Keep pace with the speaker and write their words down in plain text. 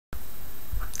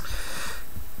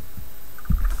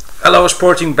Hello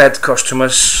sporting bet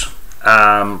customers,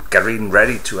 getting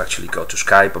ready to actually go to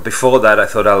Sky, but before that I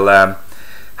thought I'll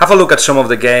have a look at some of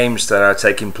the games that are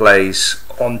taking place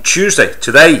on Tuesday,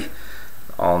 today,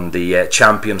 on the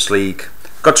Champions League.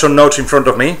 Got some notes in front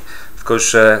of me, of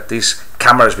course this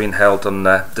camera has been held on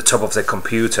the top of the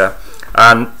computer,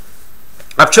 and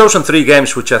I've chosen 3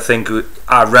 games which I think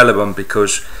are relevant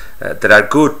because there are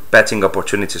good betting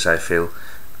opportunities, I feel.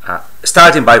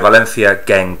 Starting by Valencia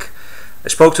Genk. I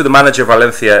spoke to the manager of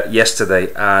Valencia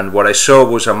yesterday, and what I saw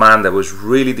was a man that was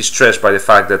really distressed by the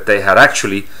fact that they had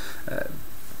actually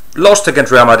lost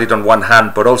against Real Madrid on one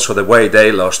hand, but also the way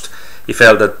they lost. He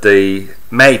felt that they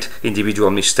made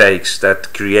individual mistakes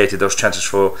that created those chances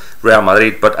for Real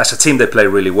Madrid, but as a team they play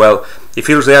really well. He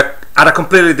feels they are at a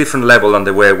completely different level than they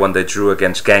were when they drew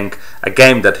against Genk, a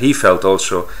game that he felt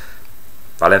also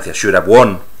Valencia should have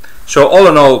won. So all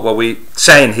in all, what we're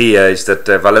saying here is that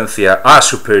Valencia are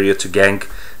superior to Genk,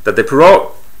 that they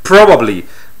probably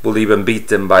will even beat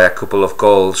them by a couple of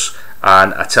goals.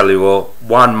 And I tell you what,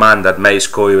 one man that may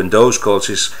score even those goals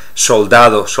is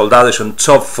Soldado. Soldado is on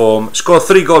top form, scored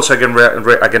 3 goals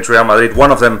against Real Madrid,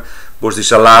 one of them was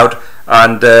disallowed,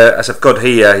 and as I've got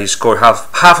here, he scored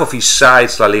half of his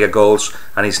side's La Liga goals,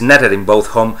 and he's netted in both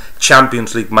home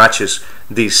Champions League matches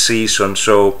this season.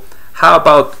 So how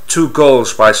about 2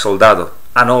 goals by Soldado,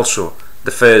 and also the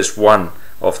first one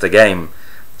of the game?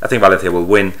 I think Valencia will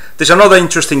win. There's another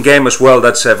interesting game as well,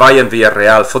 that's Bayern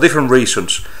Villarreal, for different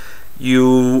reasons.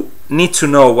 You need to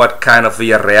know what kind of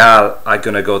Villarreal are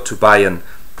going to go to Bayern.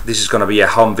 This is going to be a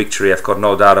home victory, I've got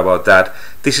no doubt about that.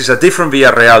 This is a different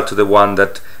Villarreal to the one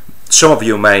that some of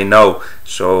you may know.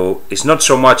 So it's not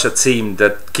so much a team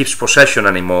that keeps possession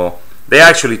anymore. They're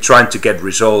actually trying to get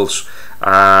results,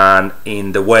 and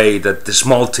in the way that the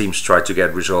small teams try to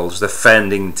get results,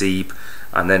 defending deep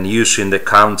and then using the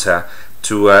counter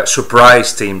to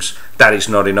surprise teams. That is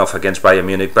not enough against Bayern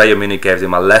Munich. Bayern Munich gave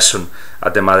them a lesson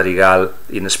at the Madrigal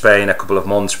in Spain a couple of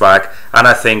months back, and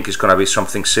I think it's going to be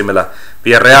something similar.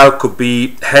 Villarreal could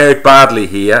be hurt badly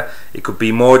here. It could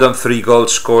be more than 3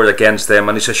 goals scored against them,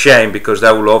 and it's a shame because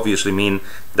that will obviously mean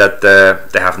that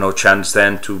they have no chance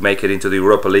then to make it into the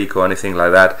Europa League or anything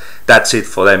like that. That's it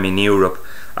for them in Europe.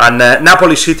 And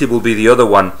Napoli City will be the other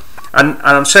one, and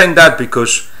I'm saying that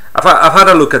because I've had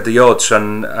a look at the odds,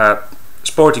 and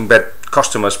sporting bet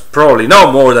customers probably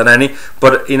know more than any,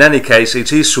 but in any case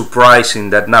it is surprising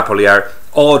that Napoli are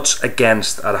odds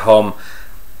against at home.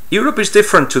 Europe is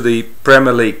different to the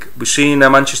Premier League. We've seen a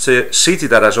Manchester City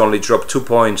that has only dropped 2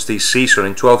 points this season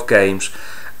in 12 games,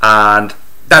 and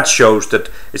that shows that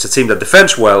it's a team that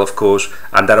defends well, of course,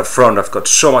 and that up front have got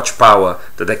so much power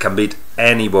that they can beat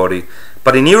anybody.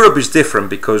 But in Europe it's different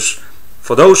because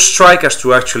for those strikers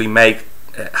to actually make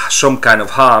some kind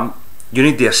of harm, you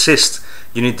need the assist,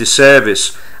 you need the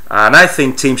service, and I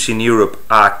think teams in Europe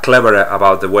are cleverer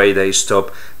about the way they stop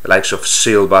the likes of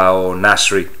Silva or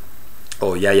Nasri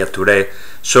or Yaya Touré.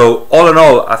 So all in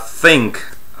all, I think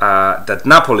that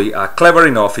Napoli are clever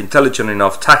enough, intelligent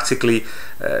enough, tactically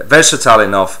versatile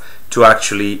enough to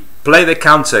actually play the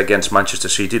counter against Manchester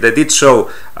City. They did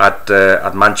so at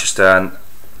Manchester, and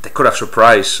they could have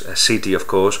surprised City, of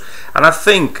course, and I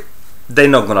think they're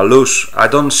not going to lose. I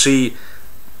don't see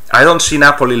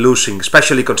Napoli losing,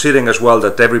 especially considering as well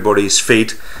that everybody is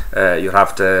fit. You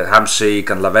have the Hamsik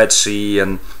and Lavezzi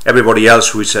and everybody else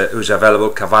who's available,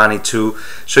 Cavani too.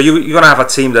 So you're going to have a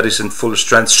team that is in full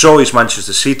strength. So is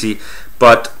Manchester City,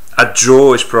 but a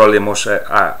draw is probably a most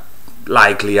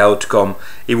likely outcome.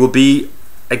 It will be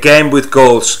a game with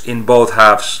goals in both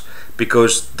halves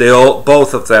because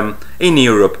both of them in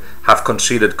Europe have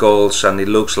conceded goals, and it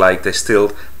looks like they're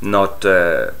still not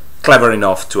clever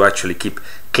enough to actually keep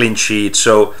clean sheet.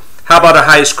 So how about a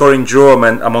high scoring draw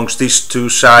amongst these 2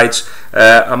 sides?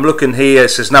 I'm looking here, it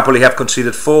says Napoli have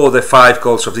conceded 4 of the 5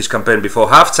 goals of this campaign before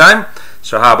half-time.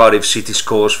 So how about if City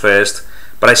scores first?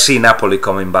 But I see Napoli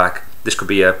coming back. This could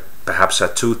be perhaps a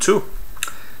 2-2.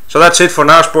 So that's it for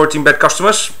now, sporting bet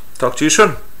customers. Talk to you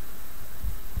soon.